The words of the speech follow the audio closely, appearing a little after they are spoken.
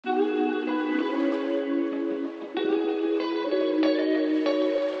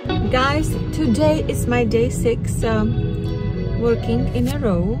Guys, today is my day 6 working in a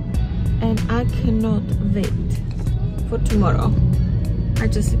row, and I cannot wait for tomorrow.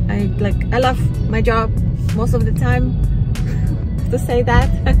 I love my job most of the time to say that,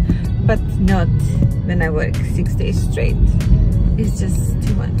 but not when I work 6 days straight. It's just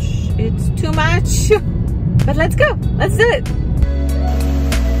too much. It's too much. But let's go. Let's do it.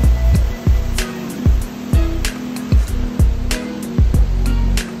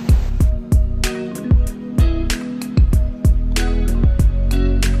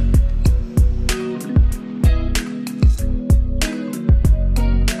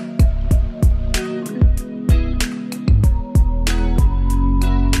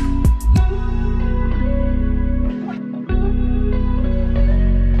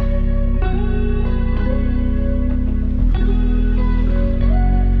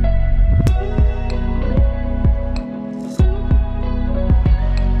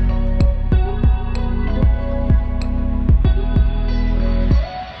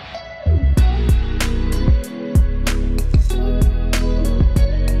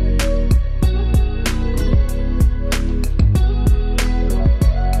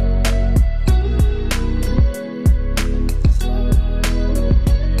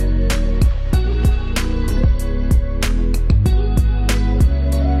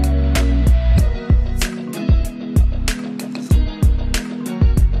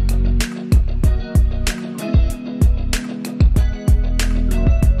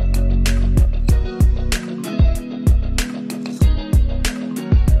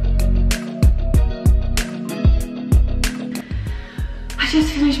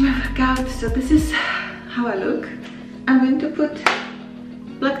 Just finished my workout, so this is how I look. I'm going to put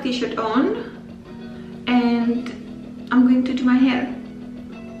black t-shirt on and I'm going to do my hair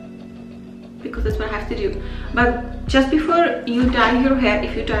because that's what I have to do. But just before you dye your hair,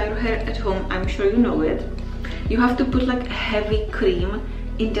 if you dye your hair at home, I'm sure you know it, you have to put like heavy cream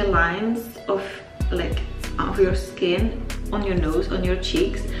in the lines of your skin, on your nose, on your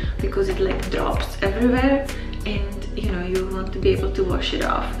cheeks, because it like drops everywhere, and you know you want to be able to wash it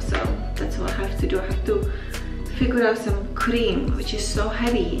off. So that's what I have to do. I have to figure out some cream which is so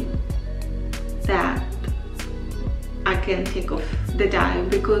heavy that I can take off the dye,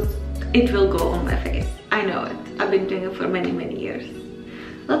 because it will go on my face. I know it. I've been doing it for many years.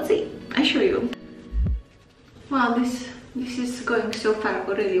 Let's see. I show you. Wow, this is going so far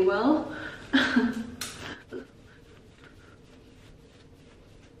really well.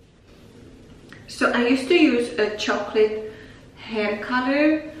 So I used to use a chocolate hair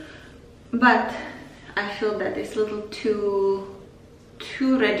color, but I feel that it's a little too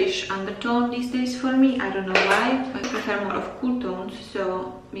reddish undertone these days for me. I don't know why. I prefer more of cool tones.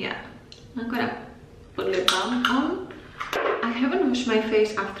 So yeah, I'm gonna put lip balm on. I haven't washed my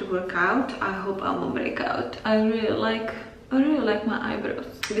face after workout. I hope I won't break out. I really like my eyebrows.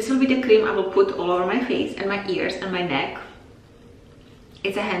 This will be the cream I will put all over my face and my ears and my neck.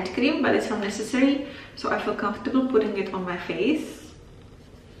 It's a hand cream, but it's not necessary, so I feel comfortable putting it on my face.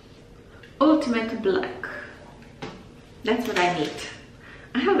 Ultimate black. That's what I need.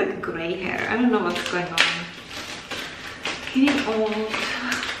 I have like gray hair. I don't know what's going on. Getting old.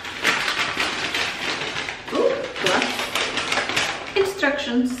 Oh, plus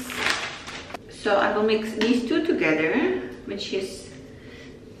instructions. So I will mix these two together, which is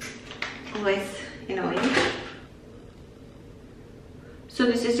always annoying. So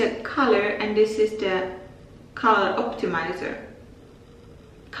this is the color and this is the color optimizer.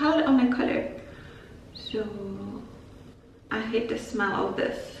 Color on my color. So I hate the smell of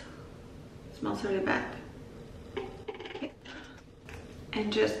this. It smells really bad.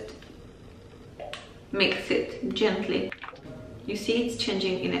 And just mix it gently. You see it's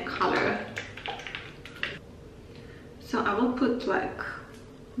changing in a color. So I will put like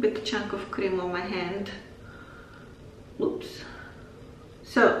a big chunk of cream on my hand. Oops.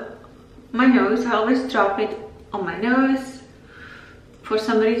 So my nose, I always drop it on my nose. For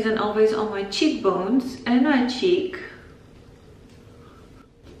some reason always on my cheekbones and my cheek.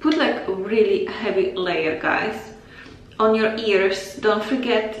 Put like a really heavy layer, guys. On your ears, don't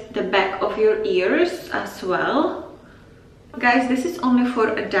forget the back of your ears as well. Guys, this is only for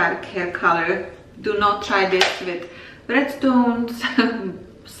a dark hair color. Do not try this with red tones,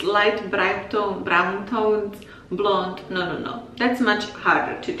 slight brown tones, blonde. No, that's much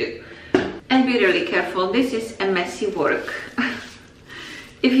harder to do. And be really careful. This is a messy work.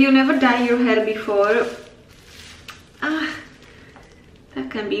 If you never dye your hair before, that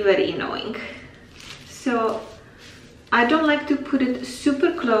can be very annoying. So I don't like to put it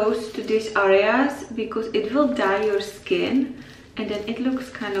super close to these areas because it will dye your skin and then it looks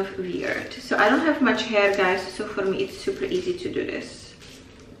kind of weird. So I don't have much hair, guys, so for me it's super easy to do this.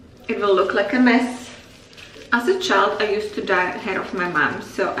 It will look like a mess. As a child, I used to dye hair of my mom,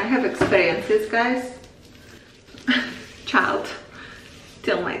 so I have experiences, guys. Child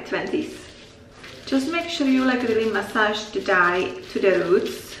till my 20s. Just make sure you like really massage the dye to the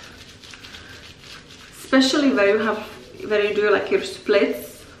roots, especially where you do like your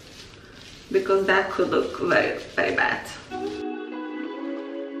splits, because that could look very, very bad.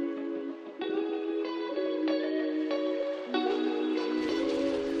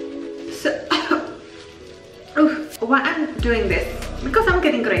 So why I'm doing this? Because I'm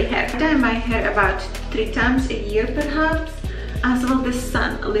getting gray hair. I dye my hair about 3 times a year perhaps. As well, the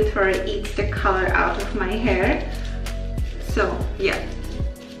sun literally eats the color out of my hair. So yeah.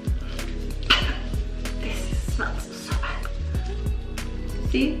 This smells so bad.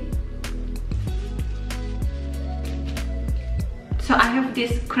 See? So I have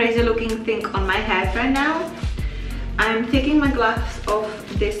this crazy looking thing on my head right now. I'm taking my gloves off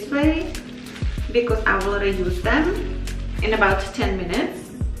this way because I will reuse them in about 10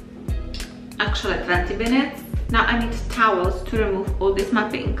 minutes. Actually 20 minutes. Now I need towels to remove all this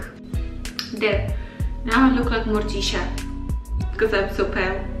mapping. There. Now I look like Morticia because I'm so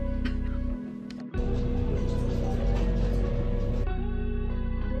pale.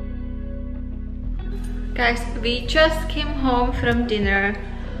 Guys, we just came home from dinner.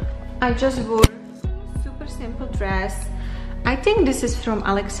 I just wore a super simple dress. I think this is from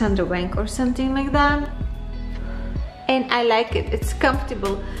Alexander Wang or something like that. And I like it. It's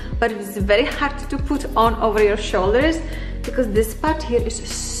comfortable, but it's very hard to put on over your shoulders because this part here is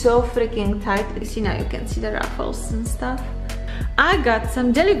so freaking tight. You see, now you can see the ruffles and stuff. I got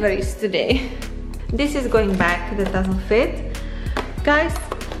some deliveries today. This is going back, that doesn't fit. Guys,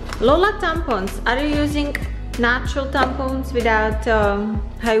 Lola tampons. Are you using natural tampons without,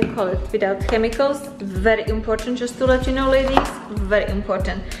 how you call it, without chemicals? Very important, just to let you know, ladies, very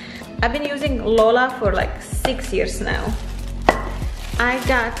important. I've been using Lola for like 6 years now. I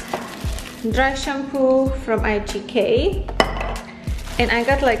got dry shampoo from IGK, and I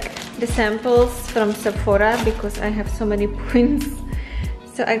got like the samples from Sephora because I have so many points.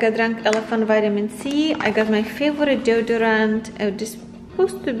 So I got Drunk Elephant Vitamin C. I got my favorite deodorant. Oh, this is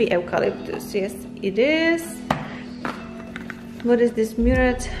supposed to be eucalyptus. Yes, it is. What is this?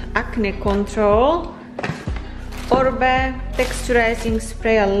 Murad Acne Control. Orbe texturizing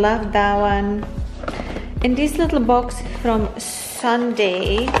spray, I love that one. And this little box from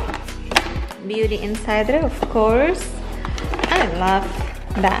Sunday Beauty Insider, of course. I love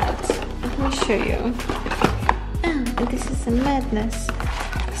that. Let me show you. Oh, this is a madness.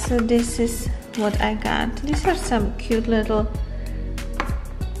 So this is what I got. These are some cute little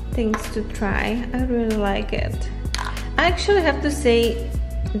things to try. I really like it. I actually have to say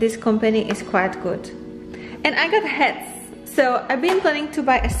this company is quite good. And I got hats. So I've been planning to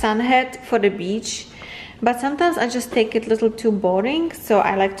buy a sun hat for the beach, but sometimes I just take it a little too boring, so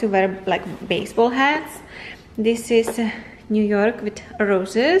I like to wear like baseball hats. This is New York with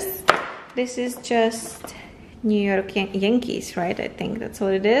roses. This is just New York Yankees, right? I think that's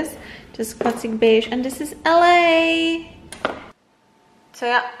what it is. Just classic beige. And this is LA. So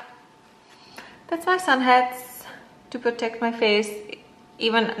yeah, that's my sun hats to protect my face.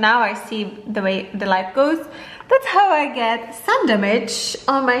 Even now I see the way the light goes. That's how I get sun damage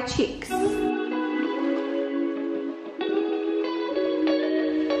on my cheeks.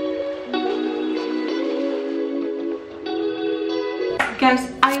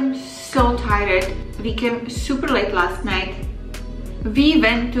 Guys, I'm so tired. We came super late last night. We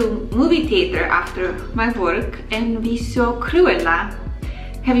went to movie theater after my work and we saw Cruella.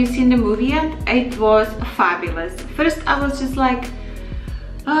 Have you seen the movie yet? It was fabulous. First I was just like,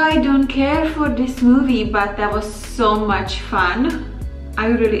 I don't care for this movie, but that was so much fun. I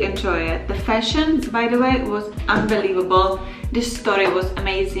really enjoyed it. The fashion, by the way, was unbelievable. The story was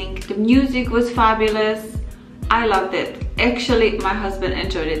amazing. The music was fabulous. I loved it. Actually, my husband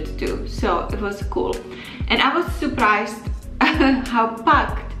enjoyed it too, so it was cool. And I was surprised how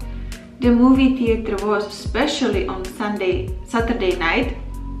packed the movie theater was, especially on Saturday night,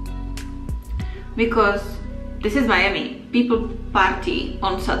 because this is Miami. People party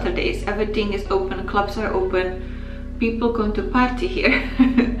on Saturdays. Everything is open, clubs are open. People come to party here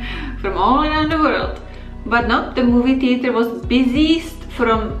from all around the world. But not, the movie theater was busiest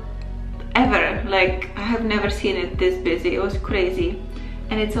from ever. Like, I have never seen it this busy. It was crazy.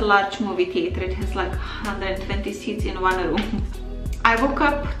 And it's a large movie theater. It has like 120 seats in one room. I woke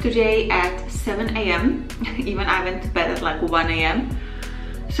up today at 7 AM. Even I went to bed at like 1 AM.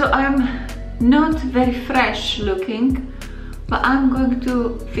 So I'm not very fresh looking, but I'm going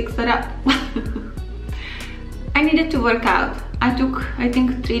to fix that up. I needed to work out. I took, I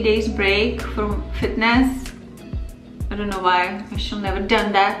think, 3 days break from fitness. I don't know why, I should never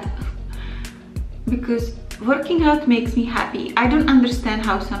done that. Because working out makes me happy. I don't understand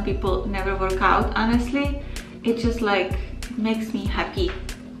how some people never work out, honestly. It just like, it makes me happy.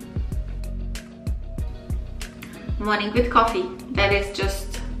 Morning with coffee, that is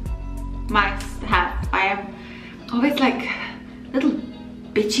just must have. I am always like a little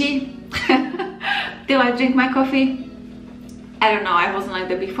bitchy till I drink my coffee. I don't know, I wasn't like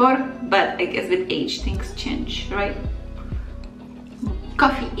that before, but I guess with age things change, right?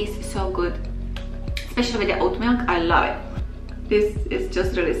 Coffee is so good, especially with the oat milk. I love it. This is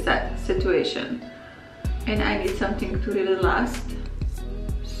just really sad situation, and I need something to really last.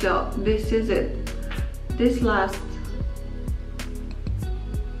 So this is it. This lasts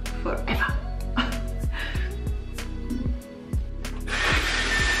forever.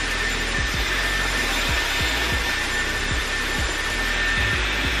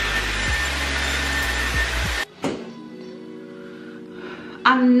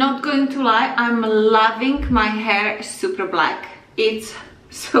 I'm not going to lie, I'm loving my hair super black. It's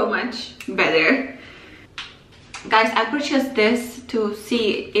so much better. Guys, I purchased this to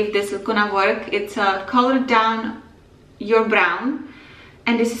see if this is gonna work. It's a Color Down Your Brown,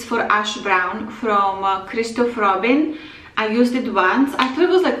 and this is for ash brown from Christoph Robin. I used it once. I thought it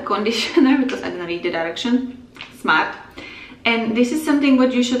was like a conditioner because I didn't read the direction. Smart. And this is something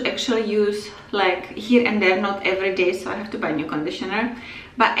what you should actually use like here and there, not every day, so I have to buy new conditioner.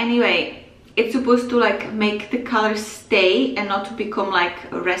 But anyway, it's supposed to like make the color stay and not to become like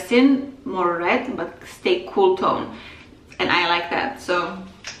resin, more red, but stay cool tone. And I like that. So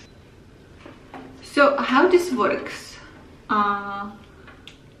how this works?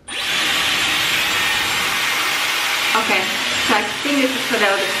 Okay, so I think this is for the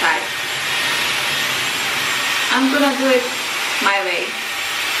other side. I'm gonna do it my way.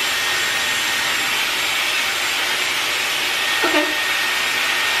 Okay.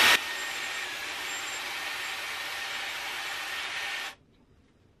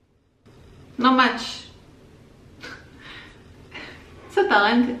 Not much. So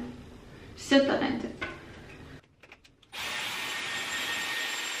talented. So talented.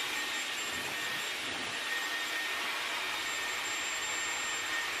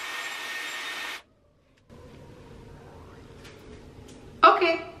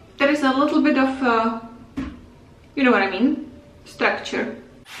 Okay, there is a little bit of, you know what I mean, structure.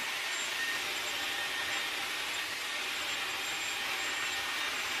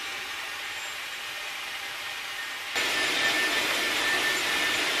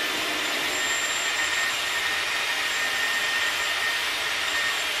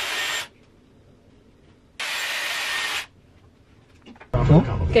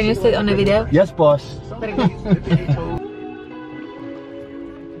 Can you sit on the video? Yes, boss.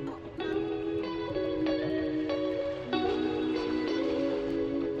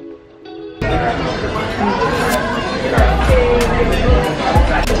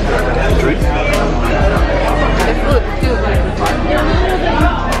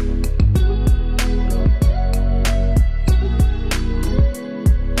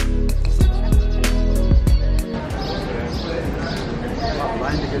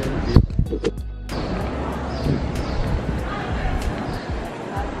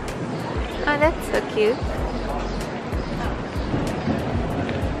 Oh, that's so cute.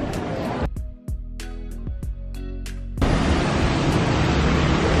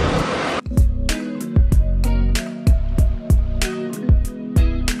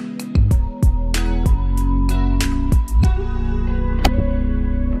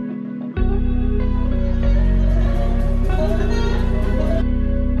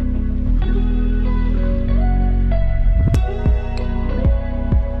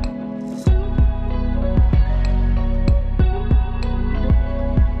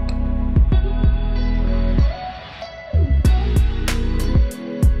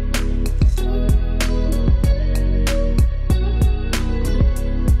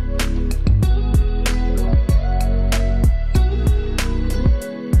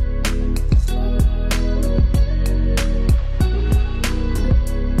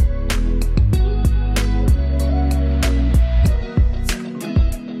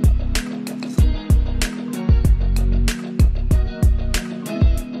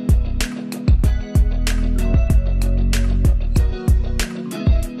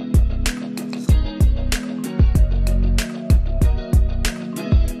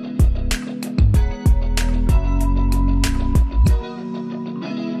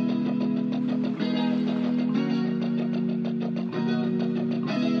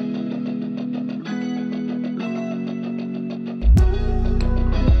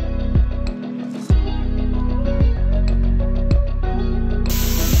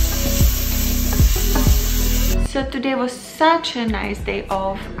 So today was such a nice day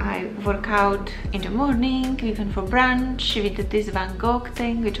off. I work out in the morning, we went for brunch, we did this Van Gogh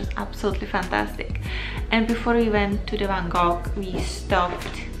thing, which was absolutely fantastic. And before we went to the Van Gogh, we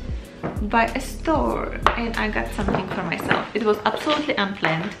stopped by a store and I got something for myself. It was absolutely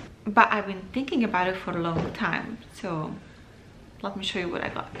unplanned, but I've been thinking about it for a long time. So let me show you what I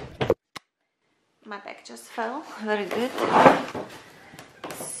got. My bag just fell. Very good.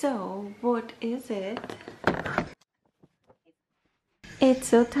 So what is it? It's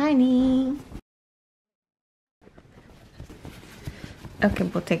so tiny. Okay,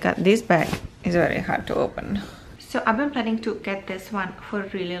 Bottega, this bag is very hard to open. So I've been planning to get this one for a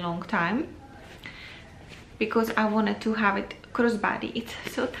really long time because I wanted to have it crossbody. It's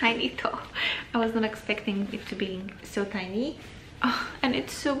so tiny though. I was not expecting it to be so tiny. Oh, and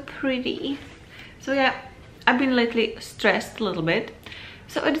it's so pretty. So yeah, I've been lately stressed a little bit.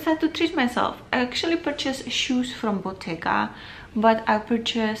 So I decided to treat myself. I actually purchased shoes from Bottega, but I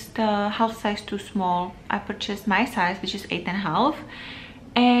purchased half size too small. I purchased my size, which is 8.5,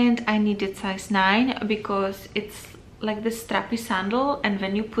 and I needed size 9 because it's like this strappy sandal, and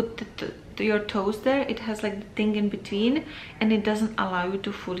when you put your toes there, it has like the thing in between and it doesn't allow you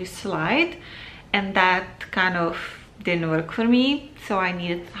to fully slide, and that kind of didn't work for me. So I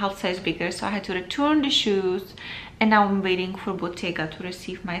needed half size bigger, so I had to return the shoes, and now I'm waiting for Bottega to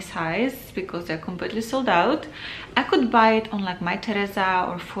receive my size because they're completely sold out. I could buy it on like My Teresa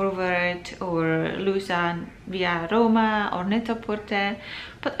or Forward or Lusa via Roma or Net-a-Porter,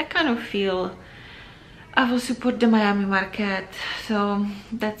 but I kind of feel I will support the Miami market, so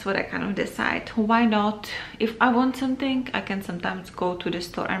that's what I kind of decide. Why not? If I want something, I can sometimes go to the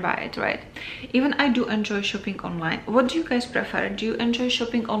store and buy it, right? Even I do enjoy shopping online. What do you guys prefer? Do you enjoy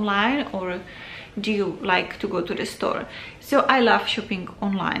shopping online or do you like to go to the store? So I love shopping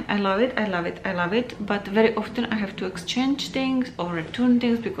online. I love it, I love it, I love it, but very often I have to exchange things or return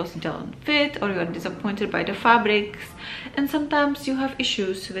things because it doesn't fit, or you're disappointed by the fabrics, and sometimes you have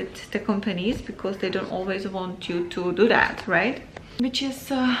issues with the companies because they don't always want you to do that, right? Which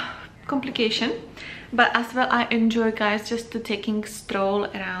is a complication. But as well, I enjoy, guys, just to taking stroll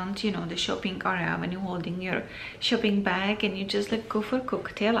around, you know, the shopping area when you're holding your shopping bag and you just like go for a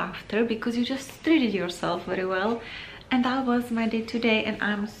cocktail after because you just treated yourself very well. And that was my day today, and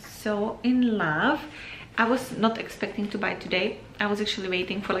I'm so in love. I was not expecting to buy today. I was actually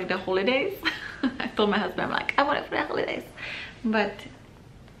waiting for like the holidays. I told my husband, I'm like, I want it for the holidays, but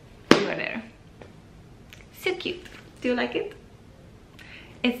we were there. So cute. Do you like it?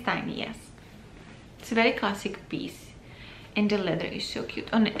 It's tiny, yes. It's a very classic piece and the leather is so cute.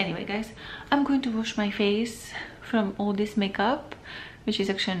 Anyway, guys, I'm going to wash my face from all this makeup, which is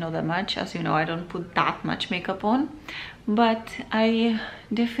actually not that much. As you know, I don't put that much makeup on, but I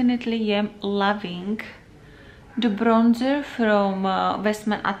definitely am loving the bronzer from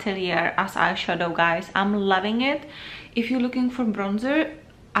Westman Atelier as eyeshadow, guys. I'm loving it. If you're looking for bronzer,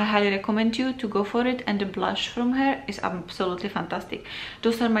 I highly recommend you to go for it, and the blush from her is absolutely fantastic.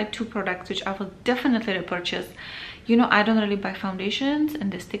 Those are my two products which I will definitely repurchase. You know, I don't really buy foundations, and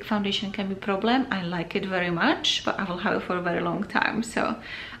the stick foundation can be a problem. I like it very much, but I will have it for a very long time. So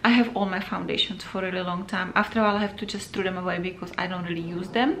I have all my foundations for a really long time. After a while I have to just throw them away because I don't really use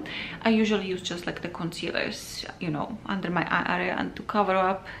them. I usually use just like the concealers, you know, under my eye area and to cover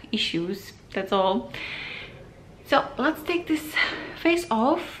up issues. That's all. So let's take this face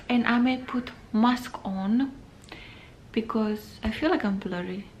off, and I may put mask on because I feel like I'm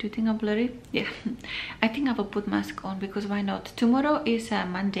blurry. Do you think I'm blurry? Yeah, I think I will put mask on because why not? Tomorrow is a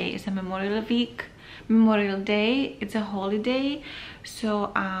Monday, it's a Memorial Day, it's a holiday,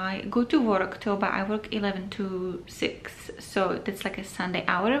 so I go to work till, but I work 11 to 6, so that's like a Sunday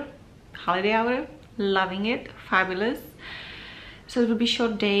hour, holiday hour. Loving it, fabulous. So it will be a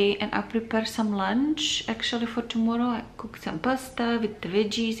short day, and I prepare some lunch actually for tomorrow. I cook some pasta with the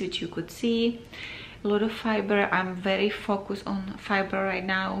veggies, which you could see. A lot of fiber. I'm very focused on fiber right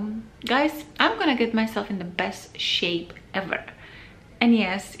now. Guys, I'm gonna get myself in the best shape ever. And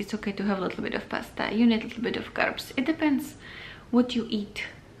yes, it's okay to have a little bit of pasta. You need a little bit of carbs. It depends what you eat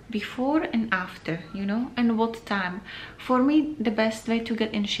before and after, you know, and what time. For me, the best way to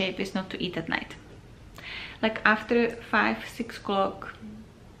get in shape is not to eat at night. Like after 5-6 o'clock,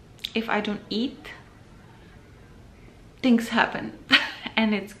 if I don't eat, things happen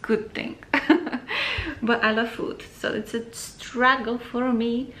and it's good thing. But I love food, so it's a struggle for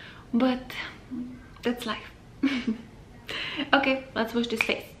me, but that's life. Okay, let's wash this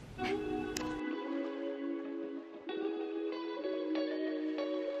face.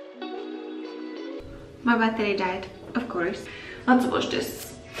 My battery died, of course. Let's wash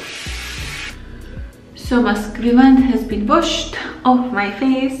this. So my excrement has been washed off my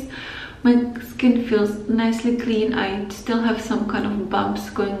face. My skin feels nicely clean. I still have some kind of bumps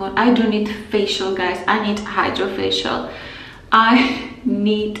going on. I don't need facial, guys. I need hydrofacial. I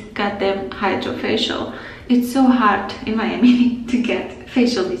need goddamn hydrofacial. It's so hard in Miami to get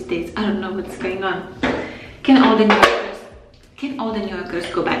facial these days. I don't know what's going on. Can all the New Yorkers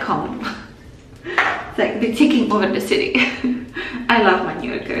go back home? It's like they're taking over the city. I love my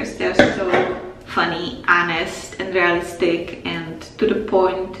New Yorkers. They're so funny, honest, and realistic, and to the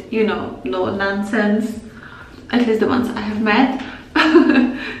point, you know, no nonsense. At least the ones I have met.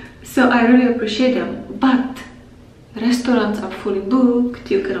 So I really appreciate them. But restaurants are fully booked.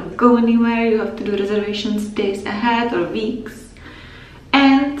 You cannot go anywhere. You have to do reservations days ahead or weeks.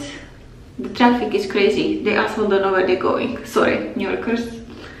 And the traffic is crazy. They also don't know where they're going. Sorry, New Yorkers.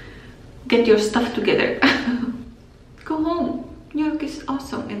 Get your stuff together. Go home. New York is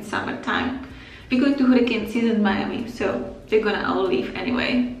awesome in summertime. We're going to hurricane season in Miami, so they're gonna all leave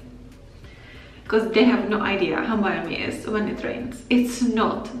anyway. Because they have no idea how Miami is when it rains. It's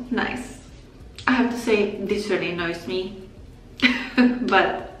not nice. I have to say, this really annoys me.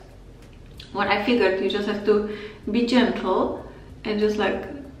 But what I figured, you just have to be gentle and just like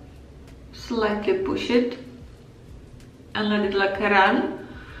slightly push it and let it like run.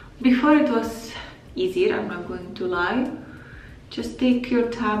 Before it was easier, I'm not going to lie. Just take your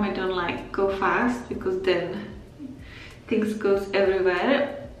time. I don't like go fast, because then things goes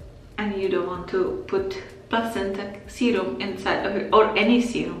everywhere and you don't want to put placenta serum inside of it, or any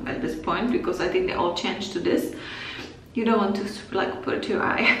serum at this point, because I think they all changed to this. You don't want to like put your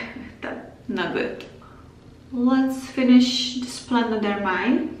eye. That's not good. Let's finish the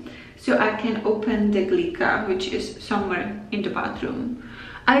Splenodermine so I can open the Glica, which is somewhere in the bathroom.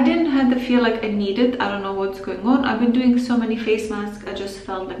 I didn't have the feel like I needed. I don't know what's going on. I've been doing so many face masks. I just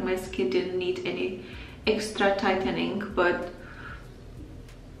felt like my skin didn't need any extra tightening, but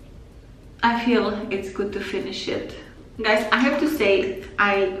I feel it's good to finish it. Guys, I have to say,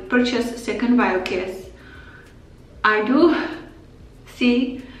 I purchased second bio case. I do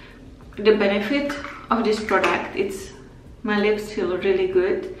see the benefit of this product. My lips feel really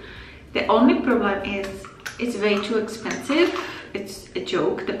good. The only problem is it's way too expensive. It's a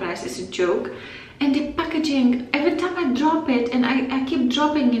joke. The price is a joke. And the packaging, every time I drop it, and I keep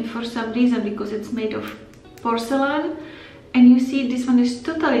dropping it for some reason, because it's made of porcelain, and you see this one is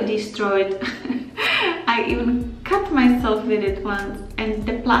totally destroyed. I even cut myself with it once, and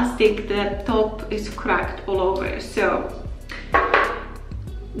the plastic, the top is cracked all over. So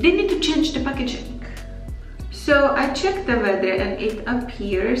they need to change the packaging. So I checked the weather and it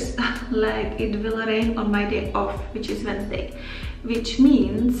appears like it will rain on my day off, which is Wednesday, which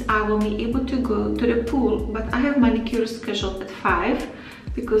means I will be able to go to the pool. But I have manicure scheduled at 5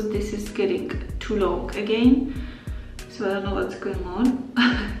 because this is getting too long again. So I don't know what's going on.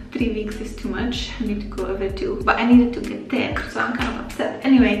 3 weeks is too much. I need to go over 2, but I needed to get there, so I'm kind of upset.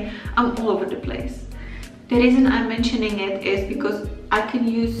 Anyway, I'm all over the place. The reason I'm mentioning it is because I can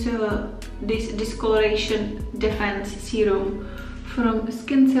use this discoloration defense serum from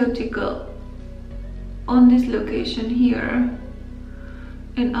SkinCeutical on this location here,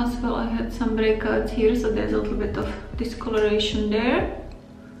 and as well I had some breakouts here, so there's a little bit of discoloration there.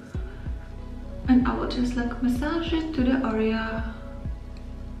 And I will just like massage it to the area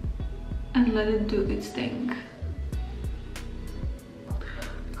and let it do its thing,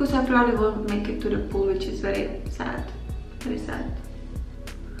 because I probably won't make it to the pool, which is very sad, very sad.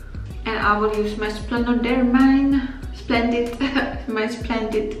 And I will use my Splenodermine my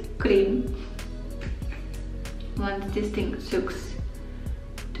Splendid cream once this thing soaks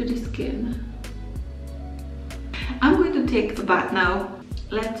to the skin. I'm going to take a bath now.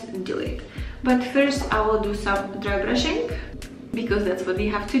 Let's do it. But first I will do some dry brushing, because that's what we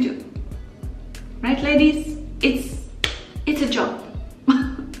have to do. Right, ladies? It's a job.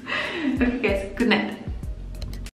 Okay guys,